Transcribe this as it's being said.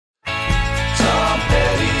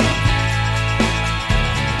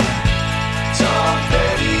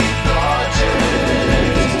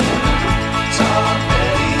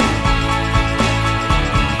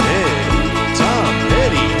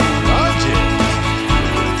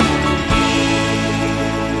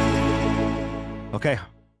Okay.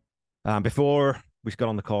 Before we got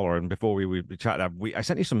on the call, and before we chatted, I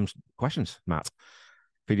sent you some questions, Matt,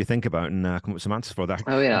 for you to think about and come up with some answers for that.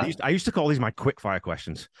 Oh yeah, I used to call these my quick fire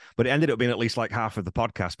questions, but it ended up being at least like half of the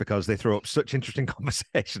podcast because they throw up such interesting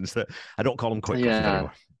conversations that I don't call them quick questions yeah.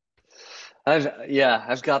 anymore.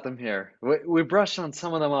 I've got them here. We brushed on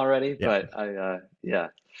some of them already, Yeah. but yeah.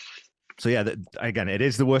 So yeah, again, it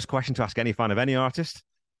is the worst question to ask any fan of any artist.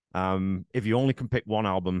 If you only can pick one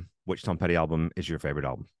album, which Tom Petty album is your favorite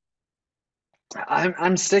album?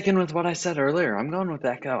 I'm sticking with what I said earlier. I'm going with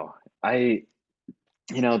Echo. I,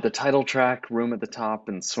 the title track, Room at the Top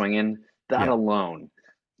and Swinging, that Yeah. alone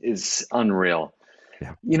is unreal.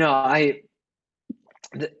 Yeah. You know, I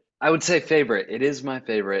th I would say favorite. It is my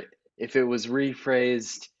favorite. If it was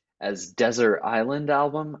rephrased as Desert Island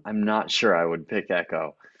album, I'm not sure I would pick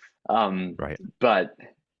Echo. Um, Right. but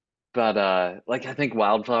like I think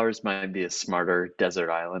Wildflowers might be a smarter Desert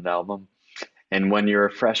Island album. And when you're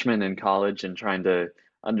a freshman in college and trying to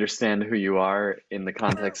understand who you are in the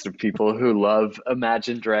context of people who love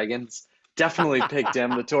Imagine Dragons, definitely pick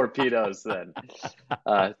Damn the Torpedoes then.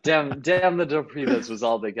 Damn the Torpedoes was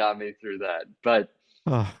all that got me through that. But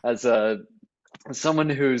Oh, as as someone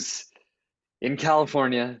who's in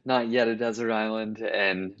California, not yet a desert island,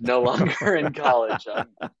 and no longer in college,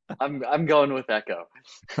 I'm going with Echo.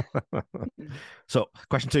 so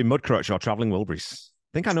question two: Mudcrutch or Traveling Wilburys?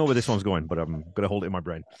 I think I know where this one's going, but I'm gonna hold it in my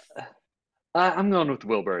brain. I'm going with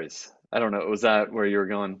Wilburys. I don't know. Was that where you were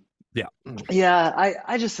going? Yeah. Yeah,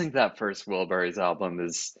 I just think that first Wilburys album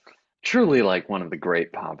is truly like one of the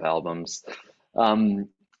great pop albums.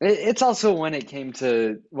 It's also when it came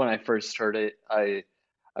to when I first heard it, I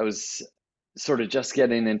was sort of just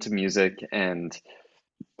getting into music, and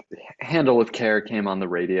Handle with Care came on the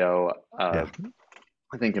radio, Yeah.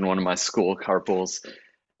 I think in one of my school carpools,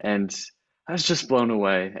 and I was just blown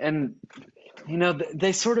away. And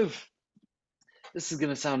they sort of, this is going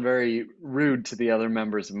to sound very rude to the other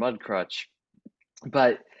members of Mudcrutch,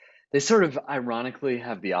 but they sort of ironically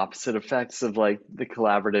have the opposite effects of like the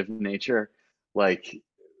collaborative nature. Like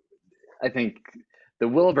I think the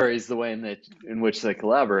Wilburys, the way in which they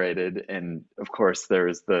collaborated, and of course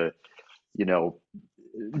there's the you know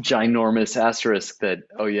ginormous asterisk that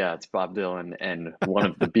oh yeah, it's Bob Dylan and one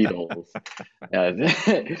of the Beatles,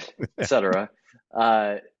 etc.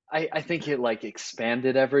 Uh, I think it like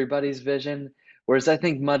expanded everybody's vision, whereas I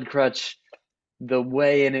think Mudcrutch, the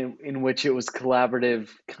way in which it was collaborative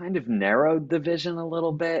kind of narrowed the vision a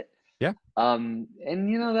little bit. Yeah. And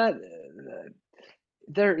that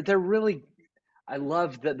they're really, I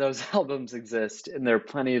love that those albums exist, and there are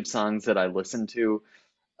plenty of songs that I listen to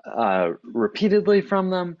repeatedly from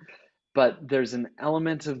them, but there's an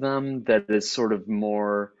element of them that is sort of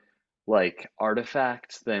more like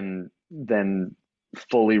artifact than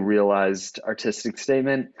fully realized artistic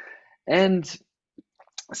statement. And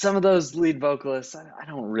some of those lead vocalists, I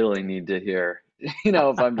don't really need to hear,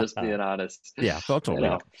 if I'm just being honest, Yeah. you Totally.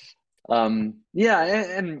 Yeah. know. Yeah,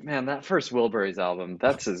 and man, that first Wilburys album,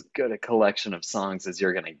 that's as good a collection of songs as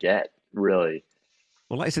you're gonna get, really.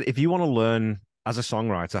 Well, like I said, if you want to learn as a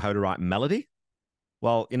songwriter how to write melody,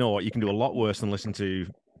 well, you know what? You can do a lot worse than listen to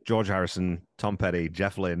George Harrison, Tom Petty,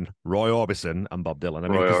 Jeff Lynne, Roy Orbison, and Bob Dylan. I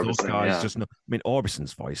mean, Roy because those Orbison, guys yeah, just know. I mean,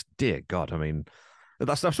 Orbison's voice, dear God. I mean,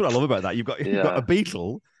 that's what I love about that. You've got a yeah.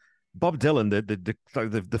 Beatle, Bob Dylan,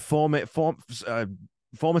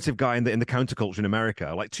 formative guy in the counterculture in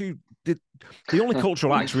America. Like the only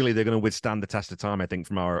cultural acts really they're going to withstand the test of time, I think,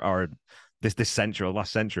 from our this century or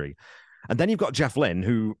last century. And then you've got Jeff Lynne,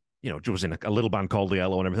 who was in a little band called the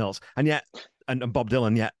Yellow and everything else, and yet and Bob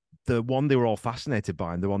Dylan, yet the one they were all fascinated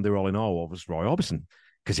by and the one they were all in awe of was Roy Orbison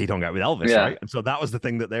because he'd hung out with Elvis, Yeah, right? And so that was the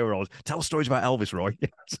thing that they were always tell stories about Elvis, Roy.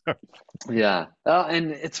 So, yeah.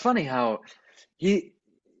 And it's funny how he,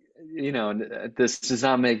 this does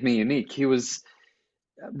not make me unique. He was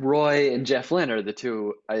Roy and Jeff Lynne are the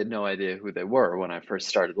two. I had no idea who they were when I first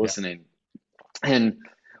started yeah, listening. And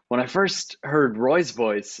when I first heard Roy's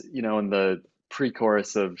voice, in the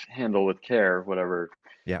pre-chorus of Handle with Care, whatever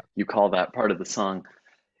yeah, you call that part of the song,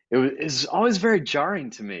 it's always very jarring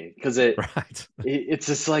to me because right, it's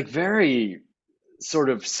this like very sort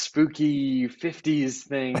of spooky 50s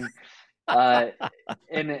thing. Uh,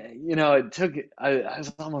 and it took, I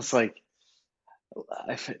was almost like,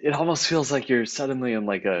 it almost feels like you're suddenly in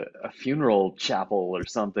like a funeral chapel or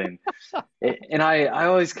something. And I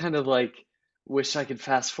always kind of like wish I could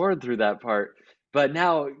fast forward through that part. But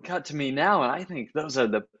now, cut to me now, and I think those are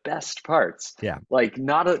the best parts. yeah, Like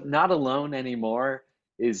not alone anymore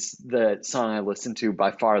is the song I listen to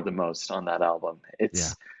by far the most on that album. yeah.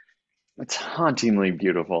 It's hauntingly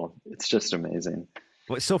beautiful. It's just amazing.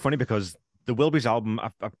 Well, it's so funny because the Wilburys album,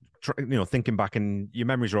 thinking back, and your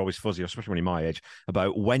memories are always fuzzy, especially when you're my age,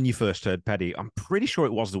 about when you first heard Petty. I'm pretty sure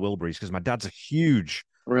it was the Wilburys because my dad's a huge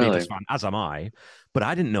Beatles Really? fan, as am I. But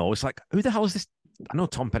I didn't know. It's like, who the hell is this? I know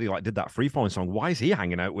Tom Petty like did that free falling song. Why is he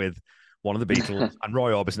hanging out with one of the Beatles and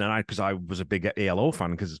Roy Orbison? And I, because I was a big ELO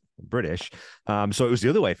fan because British. So it was the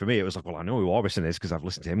other way for me. It was like, well, I know who Orbison is because I've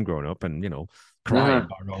listened to him growing up, and Crying Uh-huh.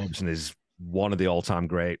 by Roy Orbison is one of the all-time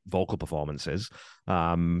great vocal performances.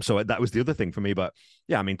 So that was the other thing for me. But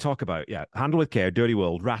yeah, I mean, talk about Handle with Care, Dirty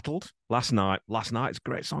World, Rattled, Last Night. Last Night's a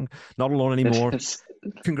great song. Not Alone It Anymore. is.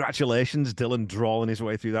 Congratulations, Dylan drawing his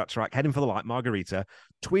way through that track. Heading for the Light, Margarita,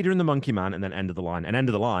 Tweeder and the Monkey Man, and then End of the Line. And End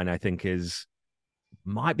of the Line, I think, is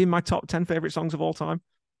might be my top 10 favorite songs of all time.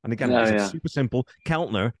 And again, like I Oh said, yeah, super simple.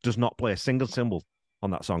 Keltner does not play a single cymbal on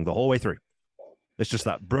that song the whole way through. It's just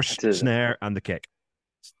that brush, it is. snare, and the kick.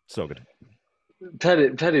 So good.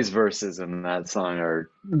 Petty's verses in that song are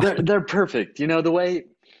they're perfect. You know, the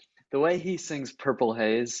way he sings Purple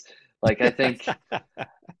Haze, like I think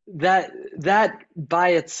that by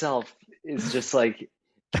itself is just like,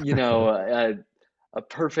 a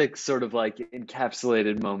perfect sort of like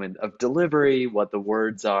encapsulated moment of delivery, what the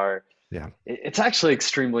words are. Yeah. It's actually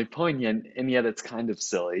extremely poignant, and yet it's kind of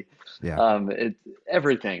silly. Yeah. It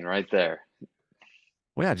everything right there.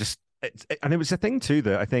 Well, yeah, and it was a thing too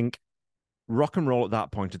that I think rock and roll at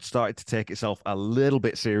that point had started to take itself a little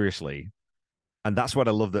bit seriously. And that's what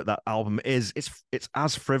I love that album is. It's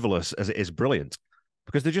as frivolous as it is brilliant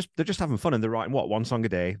because they're just having fun and they're writing one song a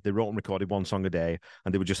day. They wrote and recorded one song a day,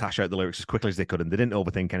 and they would just hash out the lyrics as quickly as they could, and they didn't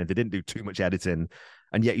overthink anything. They didn't do too much editing,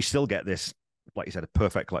 and yet you still get this, like you said, a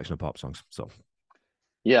perfect collection of pop songs. So,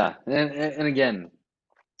 Yeah, and again,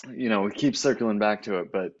 we keep circling back to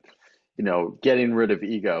it, but getting rid of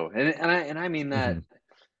ego, and I mean that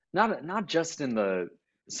mhm. not just in the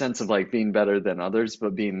sense of like being better than others,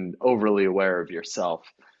 but being overly aware of yourself.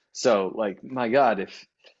 So, like, my God, if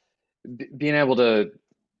being able to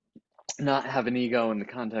not have an ego in the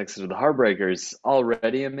context of the Heartbreakers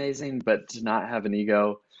already amazing, but to not have an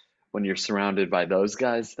ego when you're surrounded by those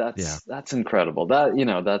guys, Yeah, that's incredible.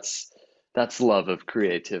 That's love of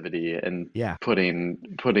creativity and yeah. putting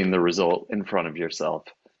the result in front of yourself.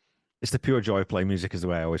 It's the pure joy of playing music, is the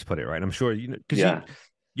way I always put it. Right, and I'm sure because Yeah.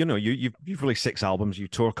 you've released 6 albums, you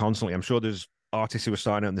tour constantly. I'm sure there's artists who are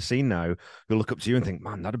starting out in the scene now who look up to you and think,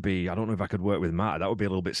 man, that'd be, I don't know if I could work with Matt. That would be a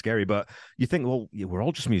little bit scary. But you think, well, yeah, we're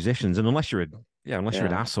all just musicians. And unless you're an Yeah.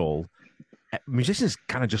 asshole, musicians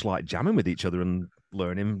kind of just like jamming with each other and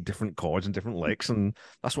learning different chords and different licks. And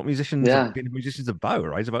that's what Yeah. being a musician's about,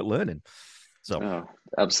 right? It's about learning. So, Oh,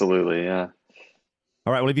 absolutely. Yeah.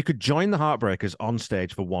 all right. Well, if you could join the Heartbreakers on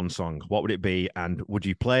stage for one song, what would it be? And would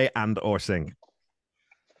you play and or sing?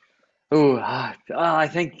 Oh, I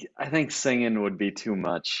think singing would be too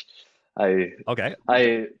much. I Okay.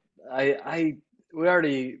 I I we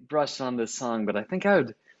already brushed on this song, but I think I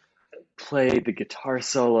would play the guitar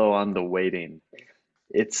solo on The Waiting.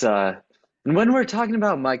 It's and when we're talking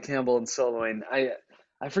about Mike Campbell and soloing,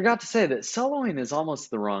 I forgot to say that soloing is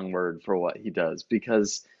almost the wrong word for what he does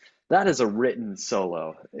because that is a written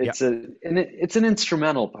solo. Yeah. It's an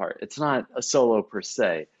instrumental part. It's not a solo per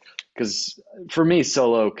se, because for me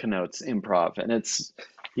solo connotes improv, and it's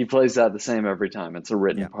he plays that the same every time. It's a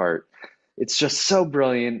written Yeah. part. It's just so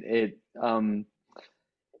brilliant.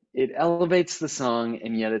 It elevates the song,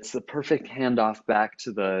 and yet it's the perfect handoff back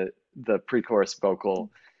to the pre-chorus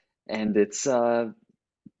vocal, and it's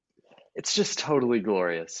just totally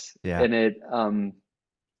glorious. Yeah. And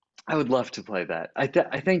I would love to play that. I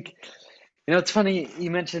think it's funny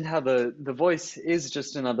you mentioned how the voice is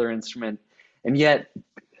just another instrument, and yet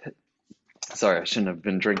sorry, I shouldn't have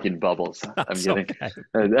been drinking bubbles. I'm That's getting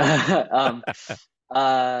okay. um,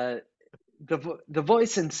 uh, the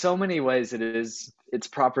voice in so many ways it's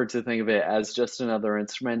proper to think of it as just another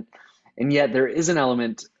instrument, and yet there is an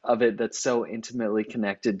element of it that's so intimately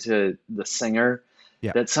connected to the singer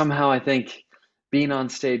Yeah. that somehow I think being on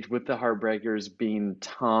stage with the Heartbreakers, being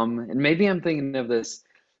Tom, and maybe I'm thinking of this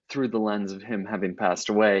through the lens of him having passed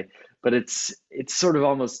away, but it's sort of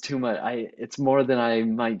almost too much. It's more than I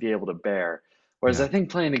might be able to bear. Whereas Yeah. I think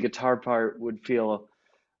playing a guitar part would feel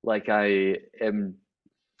like I am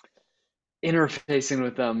interfacing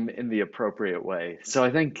with them in the appropriate way. So I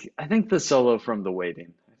think the solo from The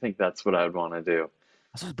Waiting. I think that's what I would want to do.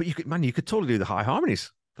 But you could totally do the high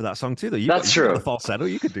harmonies for that song too, though. That's You've got the true. falsetto.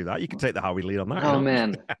 You could do that. You could take the Howie lead on Oh that.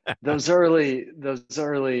 man, those early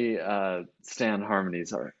Stan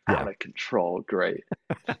harmonies are Yeah. out of control. Great.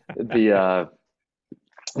 The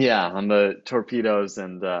yeah, on the torpedoes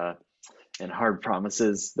and Hard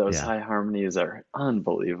Promises, those Yeah. high harmonies are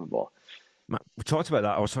unbelievable. We talked about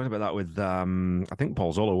that. I was talking about that with I think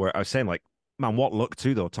Paul Zola, where I was saying like, man, what luck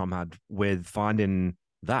too though Tom had with finding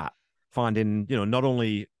not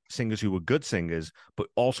only singers who were good singers, but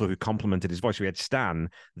also who complemented his voice. We had Stan,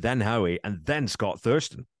 then Howie, and then Scott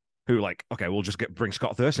Thurston, who like, okay, we'll just bring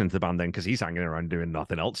Scott Thurston into the band then because he's hanging around doing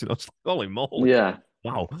nothing else. It's like, holy moly, Yeah,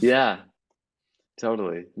 wow, yeah,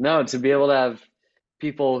 totally. No, to be able to have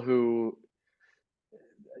people who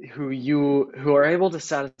are able to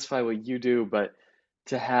satisfy what you do, but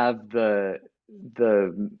to have the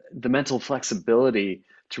mental flexibility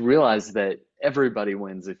to realize that everybody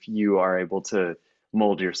wins if you are able to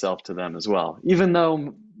mold yourself to them as well, even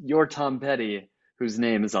though you're Tom Petty, whose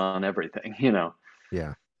name is on everything, you know.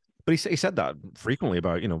 yeah. But he said that frequently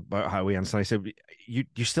about about Howie and Stan. He said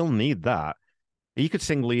you still need that. You could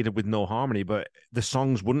sing lead with no harmony, but the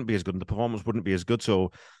songs wouldn't be as good and the performance wouldn't be as good.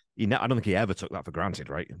 So I don't think he ever took that for granted,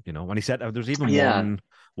 right? When he said there was even Yeah,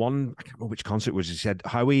 one I can't remember which concert it was. He said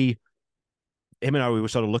him and Howie were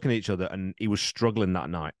sort of looking at each other, and he was struggling that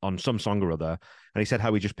night on some song or other. And he said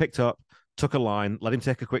how he just picked up, took a line, let him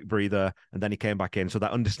take a quick breather, and then he came back in. So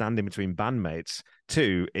that understanding between bandmates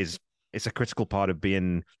too is it's a critical part of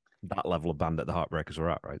being that level of band that the Heartbreakers were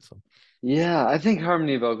at, right? So yeah, I think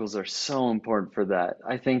harmony vocals are so important for that.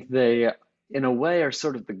 I think they, in a way, are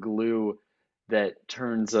sort of the glue that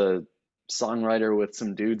turns a songwriter with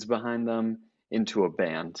some dudes behind them into a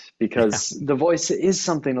band yeah, because the voice is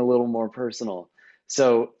something a little more personal.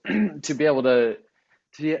 So to be able to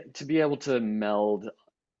be able to meld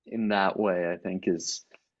in that way, I think is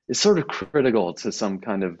sort of critical to some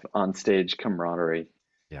kind of onstage camaraderie.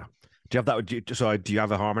 yeah. Do you have that? Do you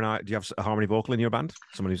have a harmony? Do you have a harmony vocal in your band?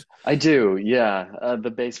 Someone who's I do, yeah.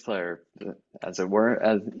 The bass player, as it were,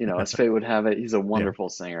 as you know, as fate would have it, he's a yeah. wonderful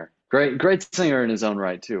singer. Great singer in his own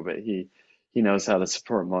right too. But he knows how to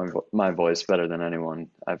support my voice better than anyone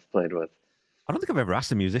I've played with. I don't think I've ever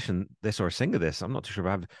asked a musician this or a singer this. I'm not too sure if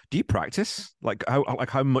I have. Do you practice?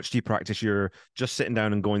 How much do you practice? You're just sitting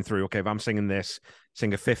down and going through. Okay, if I'm singing this,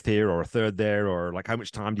 sing a fifth here or a third there, or like how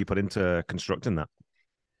much time do you put into constructing that?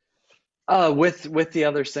 With the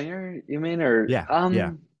other singer, you mean, or Yeah,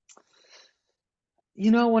 yeah.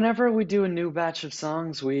 you know, whenever we do a new batch of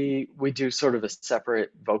songs, we do sort of a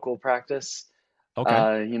separate vocal practice.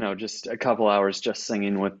 Okay. You know, just a couple hours just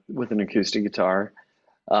singing with an acoustic guitar.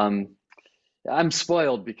 Um, I'm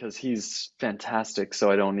spoiled because he's fantastic,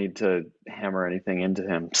 so I don't need to hammer anything into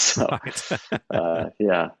him. So, Right.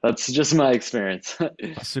 yeah, that's just my experience.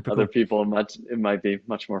 That's super Other cool. people, it might be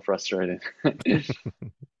much more frustrating.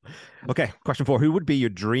 Okay, question four. Who would be your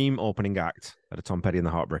dream opening act at a Tom Petty and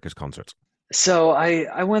the Heartbreakers concert? So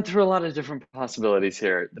I went through a lot of different possibilities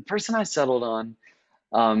here. The person I settled on,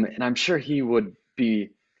 and I'm sure he would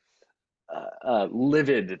be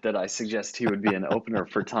livid that I suggest he would be an opener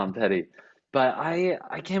for Tom Petty, but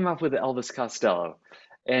I came up with Elvis Costello,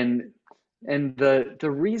 and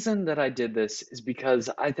the reason that I did this is because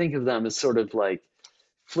I think of them as sort of like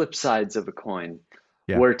flip sides of a coin,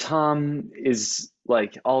 Yeah, where Tom is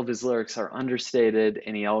like all of his lyrics are understated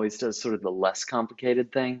and he always does sort of the less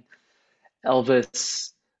complicated thing.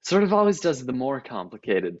 Elvis sort of always does the more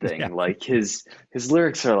complicated yeah, thing. Like his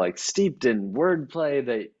lyrics are like steeped in wordplay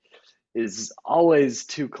that is always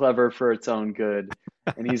too clever for its own good,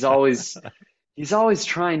 and he's always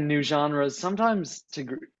trying new genres, sometimes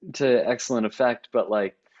to excellent effect, but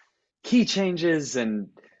like key changes and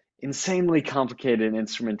insanely complicated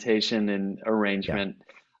instrumentation and yeah, arrangement.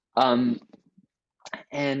 Um,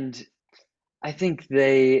 and I think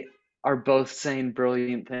they are both saying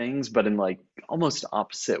brilliant things, but in like almost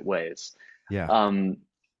opposite ways. yeah, Um,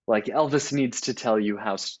 like Elvis needs to tell you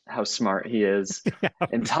how smart he is, yeah,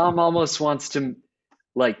 and Tom almost wants to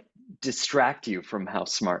like distract you from how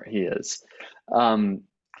smart he is. Um,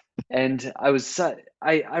 and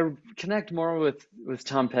I connect more with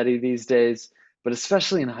Tom Petty these days, but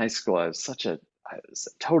especially in high school, I was a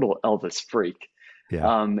total Elvis freak.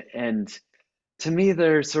 yeah, And to me,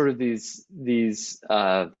 there are sort of these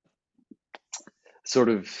sort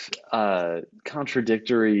of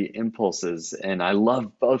contradictory impulses, and I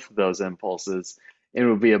love both of those impulses. It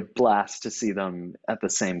would be a blast to see them at the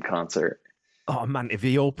same concert. Oh man, if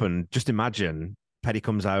he opened, just imagine Petty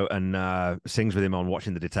comes out and sings with him on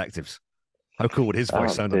Watching the Detectives. How cool would his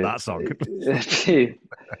voice Oh, sound on that song? that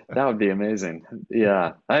would be amazing.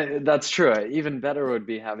 Yeah, that's true. Even better would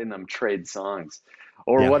be having them trade songs.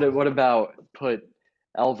 Or Yeah, what about put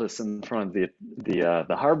Elvis in front of the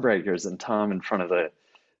Heartbreakers and Tom in front of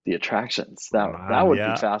the attractions. Oh, That man, would be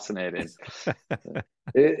yeah. fascinating.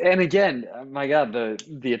 And again, my God,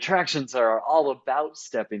 the attractions are all about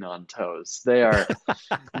stepping on toes. They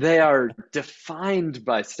are defined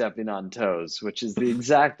by stepping on toes, which is the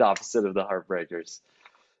exact opposite of the Heartbreakers.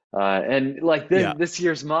 And like Yeah. this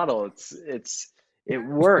year's model, it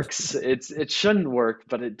works. It shouldn't work,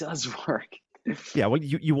 but it does work. Yeah, well,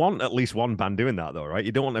 you want at least one band doing that, though, right?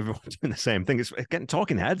 You don't want everyone doing the same thing. It's getting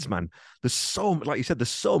talking heads, man. There's so, like you said, there's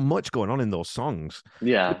so much going on in those songs.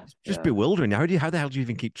 Yeah, It's just yeah. bewildering. How the hell do you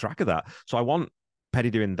even keep track of that? So I want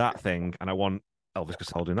Petty doing that thing, and I want Elvis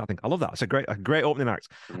Costello doing that thing. I love that. It's a great opening act.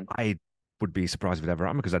 Mhm. I would be surprised if it ever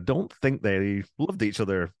happened because I don't think they loved each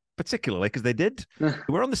other particularly because they did. They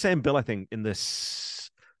were on the same bill, I think, in the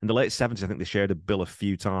late '70s. I think they shared a bill a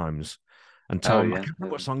few times. And Oh Tom, I yeah, can't remember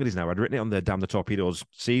yeah. what song it is now. I'd written it on the Damn the Torpedoes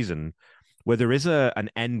season, where there is an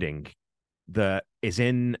ending that is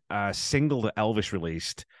in a single that Elvis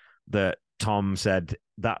released that Tom said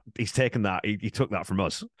that he's taken that he took that from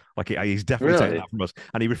us. Like he's definitely taken Really? that from us,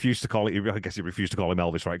 and he refused to call it. I guess he refused to call him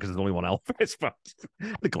Elvis, right? Because there's only one Elvis. But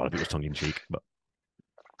I think a lot of it was tongue in cheek. But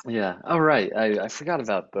Yeah. Oh, right. I forgot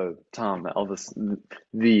about the Tom Elvis,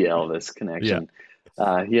 the Elvis yeah, connection.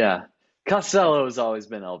 Yeah. Costello has always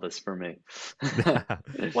been Elvis for me.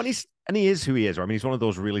 well, he is who he is. Right? I mean, he's one of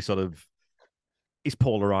those really sort of he's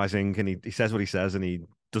polarizing, and he says what he says, and he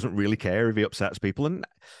doesn't really care if he upsets people. And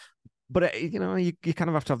but you kind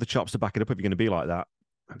of have to have the chops to back it up if you're going to be like that,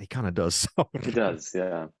 and he kind of does. So. He does.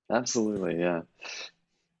 Yeah. Absolutely. Yeah.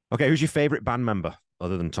 Okay, who's your favorite band member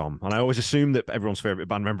other than Tom? And I always assume that everyone's favorite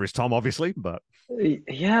band member is Tom, obviously, but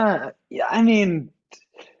Yeah. Yeah. I mean,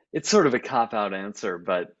 it's sort of a cop-out answer,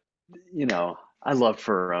 but I love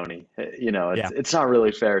Ferroni. yeah. It's not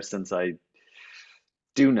really fair since I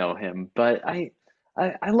do know him, but I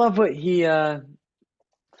love what he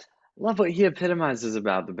epitomizes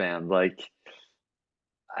about the band. Like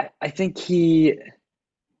I think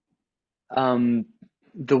um,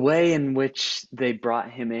 the way in which they brought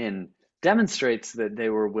him in demonstrates that they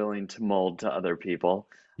were willing to mold to other people.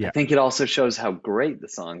 I Yeah. think it also shows how great the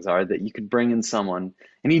songs are that you could bring in someone,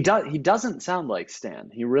 and he doesn't sound like Stan.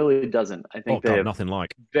 He really doesn't. I Oh think they God, have nothing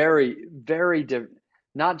like. very, very different,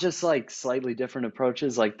 not just like slightly different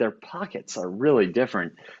approaches, like their pockets are really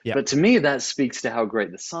different. Yeah. But to me, that speaks to how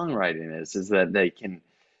great the songwriting is that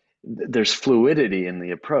there's fluidity in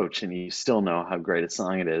the approach and you still know how great a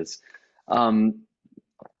song it is. Um,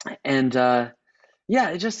 and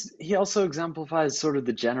yeah, he also exemplifies sort of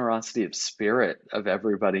the generosity of spirit of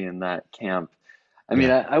everybody in that camp. I mean,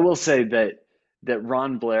 Yeah. I will say that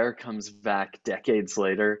Ron Blair comes back decades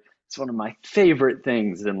later. It's one of my favorite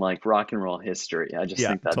things in like rock and roll history. I just Yeah.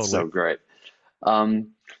 think that's Totally. so great.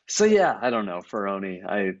 Um, so yeah, I don't know, Ferroni.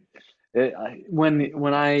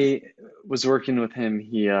 When I was working with him,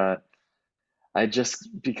 I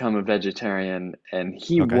just become a vegetarian, and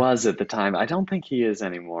he Okay. was at the time. I don't think he is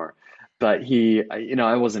anymore, but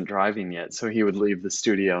I wasn't driving yet, so he would leave the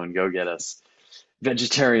studio and go get us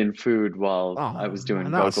vegetarian food while I Oh was man,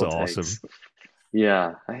 doing that's vocal awesome. takes.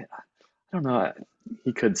 Yeah, I don't know.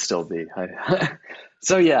 He could still be.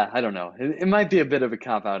 So yeah, I don't know. It might be a bit of a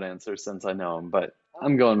cop-out answer since I know him, but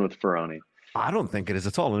I'm going with Ferroni. I don't think it is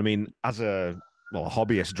at all. And I mean, as a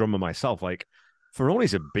hobbyist drummer myself, like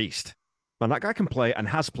Ferroni's a beast. Man, that guy can play and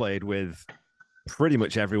has played with pretty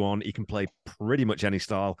much everyone. He can play pretty much any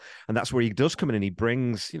style. And that's where he does come in and he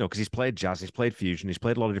brings, because he's played jazz, he's played fusion, he's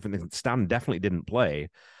played a lot of different things. Stan definitely didn't play.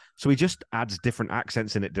 So he just adds different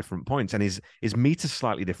accents in at different points. And his meter's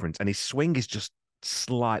slightly different. And his swing is just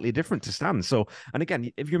slightly different to Stan. So, and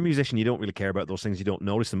again, if you're a musician, you don't really care about those things, you don't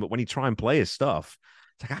notice them. But when you try and play his stuff,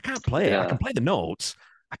 it's like, I can't play it. I can Yeah. play the notes.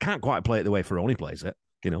 I can't quite play it the way Ferroni plays it,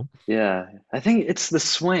 you know? Yeah. I think it's the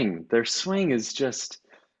swing. Their swing is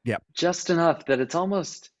Yeah. just enough that it's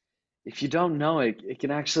almost, if you don't know it, it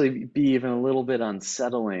can actually be even a little bit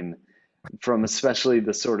unsettling from especially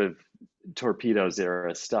the sort of Torpedoes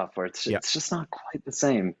era stuff where it's Yeah. it's just not quite the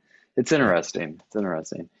same. It's Yeah. interesting. It's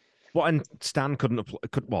interesting. Well, and Stan couldn't have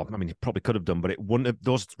well, I mean, he probably could have done, but it wouldn't have.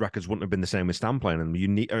 Those records wouldn't have been the same with Stan playing on them. You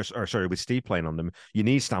need, or sorry, with Steve playing on them. You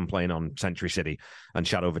need Stan playing on Century City and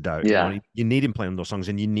Shadow of a Doubt. Yeah, You need him playing those songs,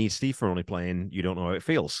 and you need Steve for only playing. You don't know how it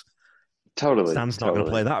feels. totally, Stan's not going to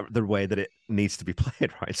play totally. that the way that it needs to be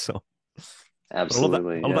played, right? So, but I love that.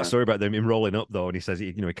 Absolutely. I love that Yeah. story about them him rolling up though, and he says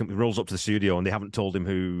he rolls up to the studio, and they haven't told him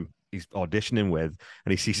who he's auditioning with,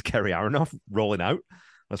 and he sees Kerry Aronoff rolling out.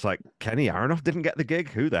 It's like Kenny Aronoff didn't get the gig.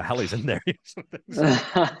 Who the hell is in there?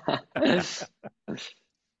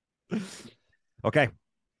 Okay,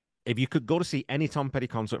 if you could go to see any Tom Petty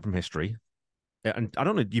concert from history, and I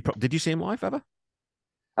don't know, did you see him live ever?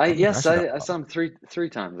 I don't think I Yes, see that. I saw him three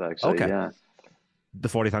times actually. Okay. Yeah. The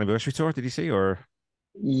 40th anniversary tour, did you see? Or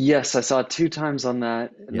Yes, I saw it two times on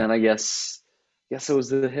that, and yeah. then I guess it was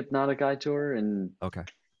the Hypnotic Eye tour in Okay.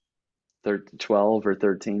 12 or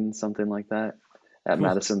 13, something like that, at Cool.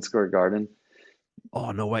 Madison Square Garden.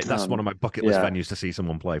 Oh no, wait. That's one of Um, my bucket list yeah. venues to see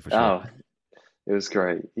someone play for sure. Oh, it was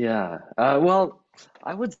great. Yeah. Well,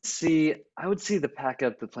 I would see the Pack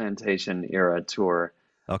Up the Plantation era tour.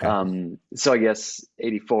 Okay. So I guess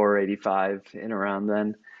 84, 85, in around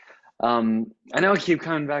then. I know I keep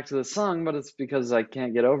coming back to the song, but it's because I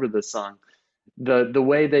can't get over this song. The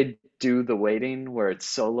way they do the waiting, where it's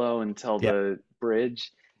solo until Yeah. the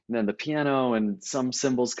bridge, and then the piano and some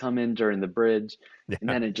cymbals come in during the bridge, and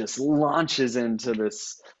Yeah. then it just launches into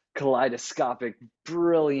this kaleidoscopic,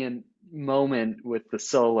 brilliant moment with the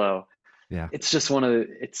solo. Yeah. It's just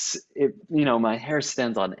my hair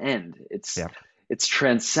stands on end. It's Yeah. it's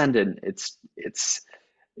transcendent. It's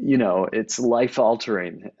life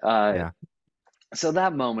altering. Yeah. So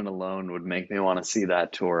that moment alone would make me want to see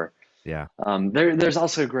that tour. Yeah. There's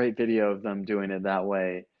also a great video of them doing it that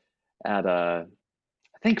way at I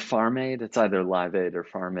think Farm Aid. It's either Live Aid or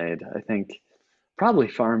Farm Aid. I think probably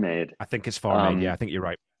Farm Aid. I think it's Farm Aid. Yeah, I Um, think you're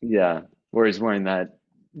right. yeah, where he's wearing that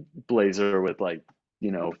blazer with like,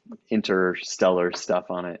 you know, interstellar stuff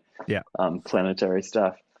on it, Yeah. planetary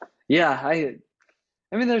stuff. Yeah, I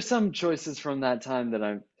mean, there's some choices from that time that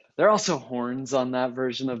I'm. There are also horns on that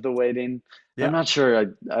version of the waiting. I'm Yeah. not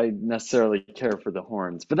sure I necessarily care for the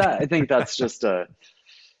horns, but I think that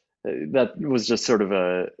was just sort of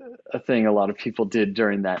a thing a lot of people did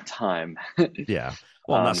during that time. Yeah.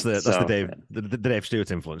 Well, and that's the So Dave the Dave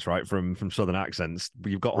Stewart influence, right? From Southern accents.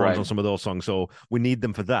 You've got horns on right, some of those songs, so we need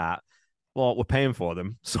them for that. Well, we're paying for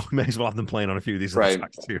them, so we may as well have them playing on a few of these other right,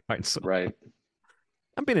 tracks too, right? So right.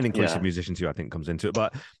 and being an inclusive Yeah, musician too, I think comes into it.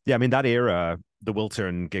 But yeah, I mean that era, the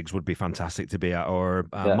Wiltern gigs would be fantastic to be at. Or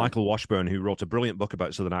yeah, Michael Washburn, who wrote a brilliant book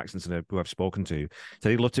about Southern accents and who I've spoken to, said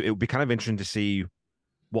he'd love to. It would be kind of interesting to see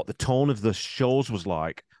what the tone of the shows was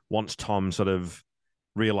like once Tom sort of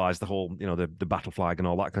realized the whole, the battle flag and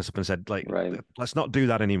all that kind of stuff and said, like, right. let's not do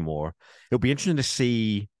that anymore. It'll be interesting to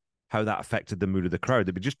see how that affected the mood of the crowd.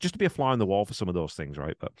 It'd be just to be a fly on the wall for some of those things,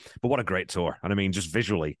 right? But what a great tour. And I mean, just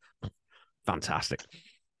visually, fantastic.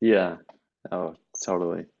 Yeah. Oh,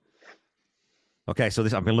 totally. Okay, so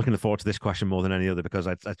I've been looking forward to this question more than any other because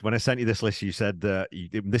when I sent you this list, you said that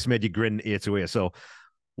this made you grin ear to ear. So,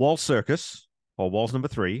 Walls Circus or Walls number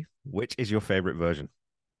 3, which is your favorite version?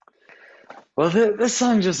 Well, this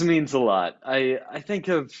song just means a lot. I think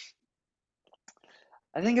of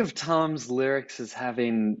Tom's lyrics as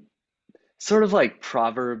having sort of like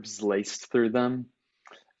proverbs laced through them.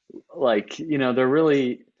 Like, they're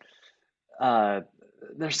really uh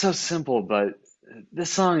they're so simple, but this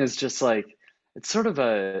song is just like it's sort of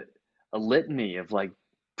a litany of like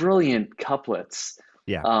brilliant couplets.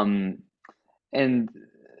 Yeah, Um and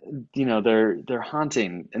they're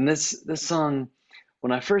haunting. And this song,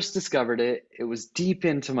 when I first discovered it, it was deep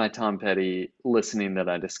into my Tom Petty listening that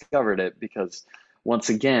I discovered it because once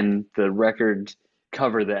again, the record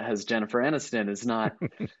cover that has Jennifer Aniston is not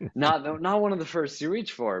one of the first you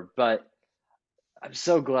reach for, but I'm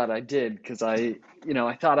so glad I did because I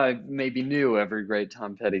thought I maybe knew every great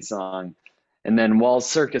Tom Petty song. And then Wall's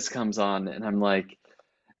Circus comes on, and I'm like,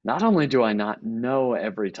 not only do I not know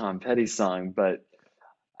every Tom Petty song, but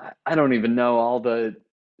I don't even know all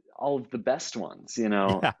of the best ones.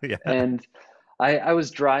 yeah, yeah, And I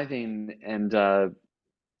was driving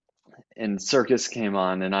and Circus came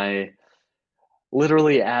on, and I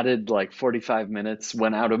literally added like 45 minutes,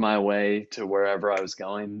 went out of my way to wherever I was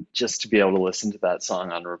going just to be able to listen to that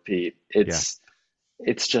song on repeat. yeah.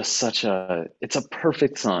 It's just it's a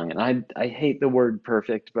perfect song, and I hate the word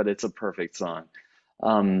perfect, but it's a perfect song.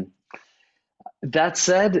 Um, that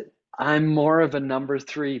said, I'm more of a number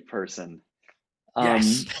three person.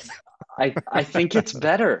 Yes. Um, I think it's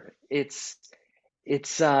better.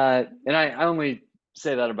 And I only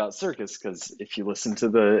say that about Circus because if you listen to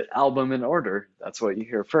the album in order, that's what you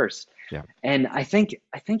hear first. Yeah, And I think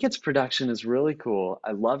its production is really cool.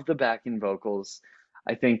 I love the backing vocals.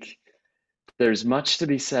 I think there's much to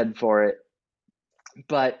be said for it,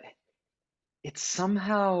 but it's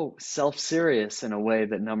somehow self-serious in a way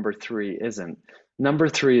that number three isn't. Number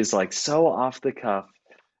three is like so off the cuff.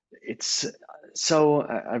 It's so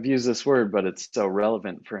I've used this word, but it's so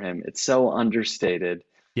relevant for him. It's so understated.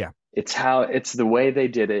 yeah, It's the way they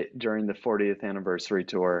did it during the 40th anniversary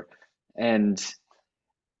tour, and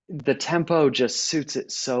the tempo just suits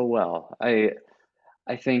it so well. I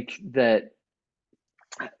think that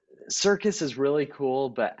Circus is really cool,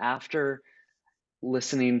 but after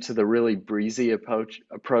listening to the really breezy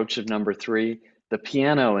approach of number three, the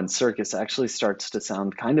piano in Circus actually starts to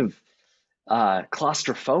sound kind of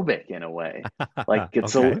claustrophobic in a way. Like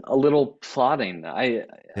it's Okay. a little plodding. I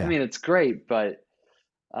Yeah. mean it's great, but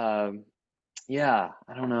um, yeah,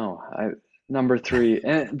 I don't know. Number three,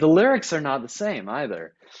 and the lyrics are not the same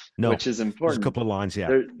either, No, which is there's a important. couple of lines.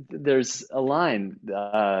 Yeah. There's a line.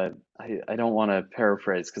 I don't want to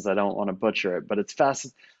paraphrase because I don't want to butcher it, but it's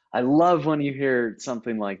fast. I love when you hear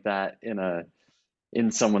something like that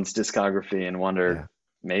in someone's discography and wonder Yeah.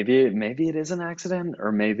 maybe it is an accident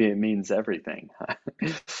or maybe it means everything.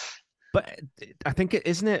 But I think it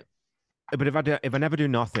isn't it. But if I never do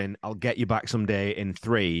nothing, I'll get you back someday in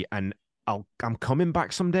three, and I'm coming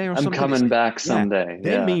back someday or I'm something. coming back Yeah, someday.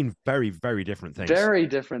 they Yeah. mean very very different things. Very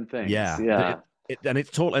different things. Yeah, Yeah. and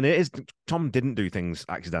it's total, and it is. Tom didn't do things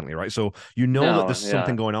accidentally, right? So you know that No, there's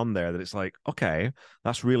something yeah. going on there. That it's like, okay,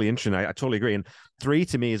 that's really interesting. I totally agree. And three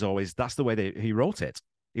to me is always that's the way that he wrote it.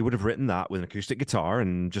 He would have written that with an acoustic guitar,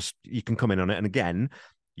 and just you can come in on it, and again,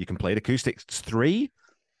 you can play it acoustic. Three,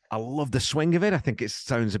 I love the swing of it. I think it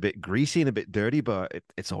sounds a bit greasy and a bit dirty, but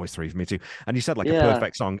it's always three for me too. And you said like a Yeah.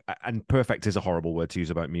 perfect song, and perfect is a horrible word to use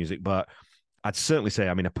about music, but I'd certainly say,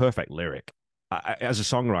 I mean, a perfect lyric. As a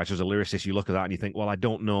songwriter, as a lyricist, you look at that and you think, well, I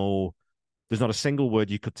don't know. There's not a single word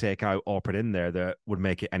you could take out or put in there that would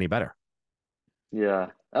make it any better. Yeah.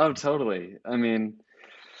 Oh, totally. I mean,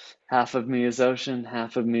 half of me is ocean,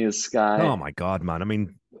 half of me is Oh sky. my God, man. I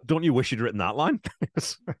mean, don't you wish you'd written that line?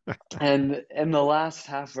 And the last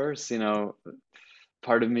half verse,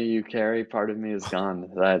 part of me you carry, part of me is gone.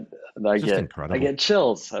 That Just I incredible. get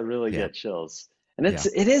chills. I really Yeah. get chills. And Yeah.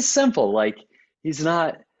 it is simple. Like he's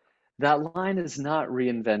not that line is not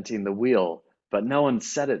reinventing the wheel, but no one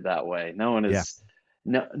said it that way. Yeah.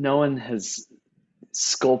 No one has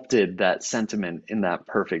sculpted that sentiment in that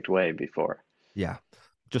perfect way before. Yeah.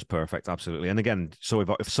 Just perfect. Absolutely. And again, so if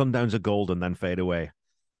sundowns are golden, then fade away.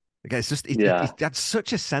 Okay, it's just Yeah. it had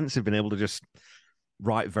such a sense of being able to just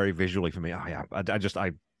write very visually for me. Oh yeah,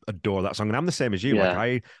 I adore that song, and I'm the same as you. Like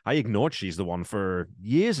Yeah. I ignored She's the One for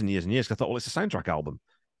years and years and years. 'Cause I thought, well, it's a soundtrack album.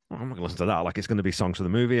 Well, I'm not gonna listen to that. Like it's going to be songs for the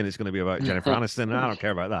movie, and it's going to be about Jennifer Aniston, and I don't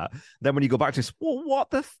care about that. Then when you go back to it, well, what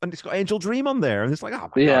the and it's got Angel Dream on there, and it's like, oh my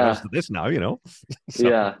god, I Yeah. listen to this now, you know. So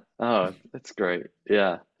Yeah. Oh, that's great.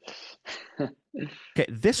 Yeah. okay,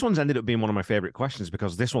 this one's ended up being one of my favorite questions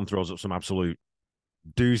because this one throws up some absolute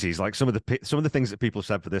doozies. Like some of the things that people have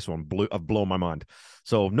said for this one have blown my mind.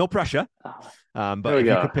 So no pressure. Oh, here But we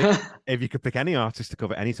go. if you could pick any artist to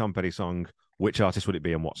cover any Tom Petty song, which artist would it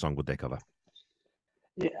be and what song would they cover?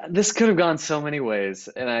 Yeah, this could have gone so many ways,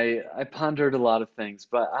 and I pondered a lot of things,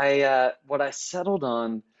 but I what I settled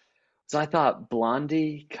on was I thought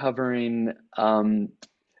Blondie covering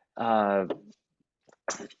uh,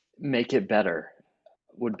 "Make It Better"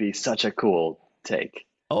 would be such a cool take.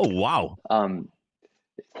 Oh wow. Um,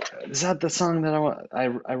 is that the song that I want?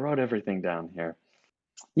 I wrote everything down here.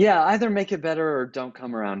 Yeah, either "Make It Better" or "Don't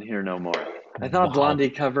Come Around Here No More." I thought Wow. Blondie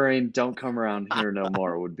covering "Don't Come Around Here No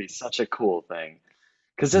More" would be such a cool thing.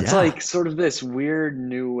 Because it's Yeah. like sort of this weird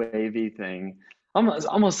new wavy thing,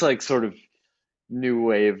 almost like sort of new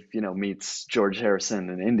wave, meets George Harrison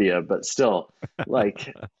in India, but still,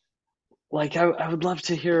 like I would love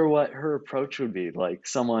to hear what her approach would be, like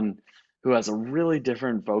someone who has a really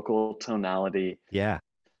different vocal tonality, Yeah.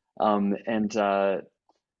 and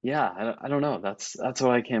yeah, I don't know. That's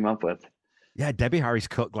what I came up with. Yeah. Debbie Harry's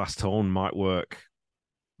cut glass tone might work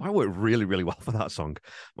really, really well for that song.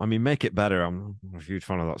 I mean, make it better. I'm a huge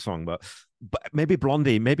fan of that song, but maybe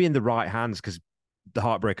Blondie, maybe in the right hands, because the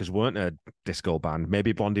Heartbreakers weren't a disco band.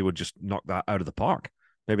 Maybe Blondie would just knock that out of the park.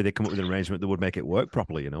 Maybe they come up with an arrangement that would make it work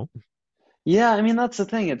properly, you know? Yeah, I mean that's the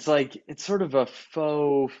thing. It's like it's sort of a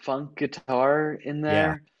faux funk guitar in Yeah.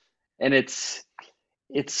 there, and it's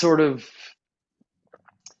sort of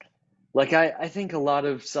like I think a lot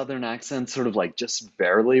of Southern accents sort of like just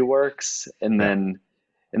barely works, Yeah.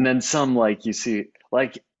 and then some like you see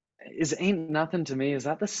like is Ain't Nothing to Me, is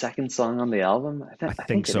that the second song on the album? I I think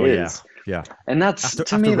think it so, yeah. is. Yeah. And that's to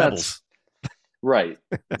After me that's Rebels. right.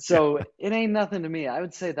 So it ain't nothing to me. I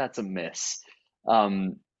would say that's a miss.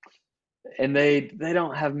 Um and they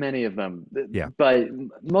don't have many of them, Yeah. but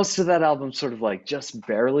most of that album sort of like just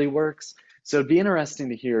barely works. So it'd be interesting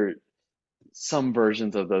to hear some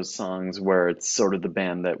versions of those songs where it's sort of the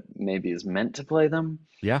band that maybe is meant to play them.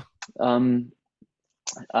 Yeah. Um,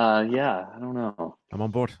 yeah, I don't know. I'm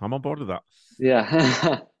on board. I'm on board with that.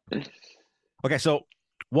 Yeah. Okay, so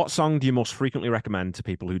what song do you most frequently recommend to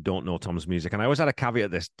people who don't know Tom's music? And I always had a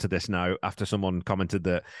caveat to this now after someone commented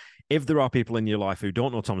that if there are people in your life who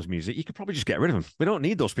don't know Tom's music, you could probably just get rid of them. We don't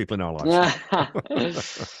need those people in our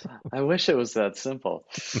lives. I wish it was that simple.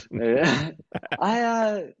 Yeah. I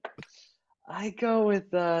uh I go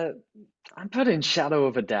with I'm putting Shadow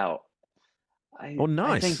of a Doubt. Oh,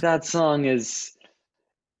 I think nice. that song is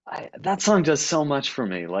that song does so much for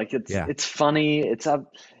me. Like Yeah. it's funny, it's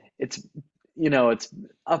it's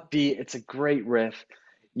upbeat, it's a great riff.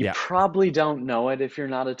 You Yeah. probably don't know it if you're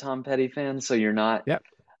not a Tom Petty fan, so Yeah.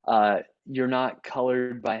 you're not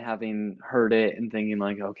colored by having heard it and thinking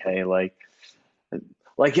like, okay, like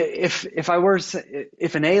if I were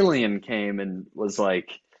if an alien came and was like,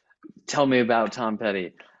 tell me about Tom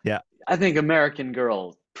Petty, Yeah. I think American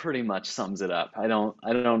Girl pretty much sums it up. I don't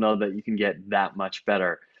know that you can get that much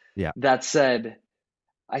better. Yeah. That said,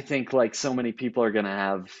 I think like so many people are gonna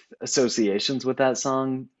have associations with that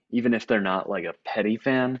song, even if they're not like a Petty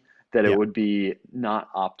fan, that it Yeah. would be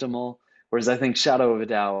not optimal. Whereas I think Shadow of a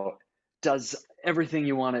Doubt does everything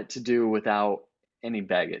you want it to do without any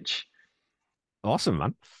baggage. Awesome,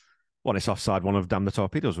 man. Well, it's offside one of Damn the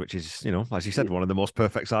Torpedoes, which is, as you said, one of the most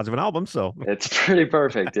perfect sides of an album. So, It's pretty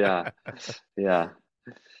perfect, yeah. Yeah.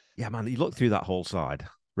 yeah, man, you look through that whole side.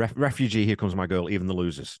 Refugee, Here Comes My Girl, Even the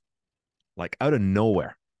Losers. Like out of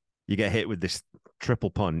nowhere, you get hit with this triple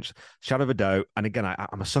punch, Shadow of a Doubt. And again,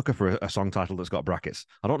 I'm a sucker for a song title that's got brackets.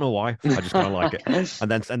 I don't know why. I just kind of like it.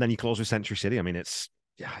 And then you close with Century City. I mean, it's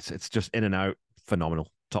just in and out, phenomenal,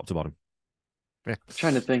 top to bottom. Yeah.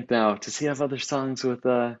 Trying to think now, does he have other songs with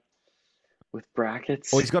Oh,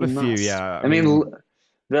 brackets? he's got He a few. must. Yeah. I I mean,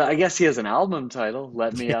 mean, I guess he has an album title,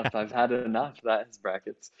 Let Me yeah. Up, I've Had Enough. That has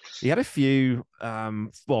brackets. He had a few.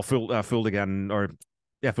 Well, fooled again, or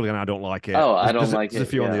yeah, fooled again. I don't like it. Oh, I There's, don't there's, a, like there's a it.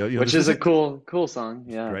 few on Yeah, the. which is a cool song.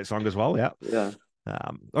 Yeah, Great song as well. Yeah. yeah.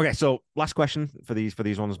 Okay, so last question for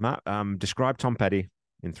these ones, Matt. Describe Tom Petty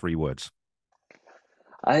in 3 words.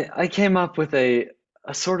 I came up with a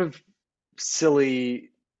sort of silly,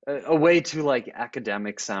 a way too like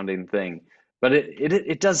academic sounding thing, but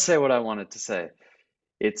it does say what I want it to say.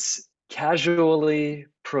 It's casually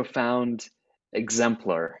profound,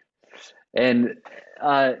 exemplar. And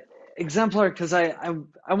uh, exemplar because I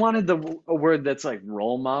wanted a word that's like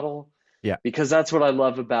role model Yeah, because that's what I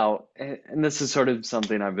love about, and this is sort of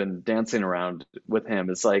something I've been dancing around with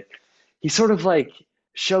him. It's like he sort of like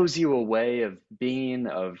shows you a way of being,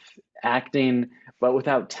 of acting, but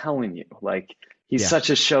without telling you. Like he's yeah, such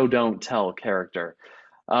a show don't tell character.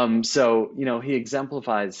 So he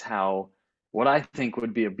exemplifies how what I think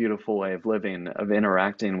would be a beautiful way of living, of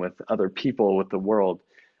interacting with other people, with the world.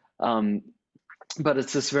 Um, but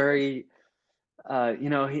it's this very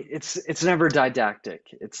it's never didactic.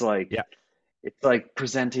 yeah, It's like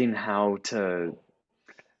presenting how to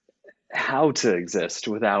exist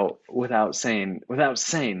without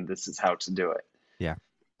saying this is how to do it. yeah.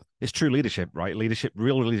 It's true leadership, right? Leadership,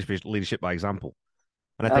 real leadership by example.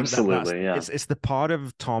 And I think that's Absolutely, yeah. it's the part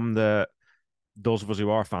of Tom that those of us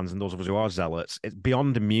who are fans and those of us who are zealots, it's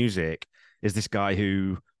beyond the music, is this guy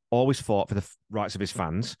who always fought for the rights of his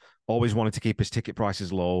fans, always wanted to keep his ticket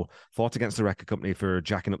prices low, fought against the record company for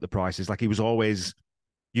jacking up the prices. Like he was always,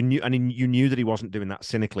 you knew that he wasn't doing that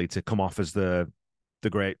cynically to come off as the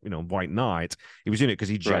great, white knight. He was doing it because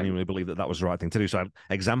he Right. genuinely believed that that was the right thing to do. So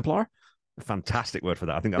exemplar, a fantastic word for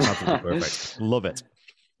that. I think that's absolutely perfect. Love it.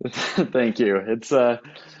 Thank you.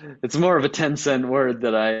 It's more of a 10-cent word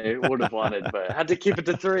that I would have wanted, but I had to keep it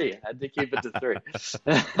to three. I had to keep it to three.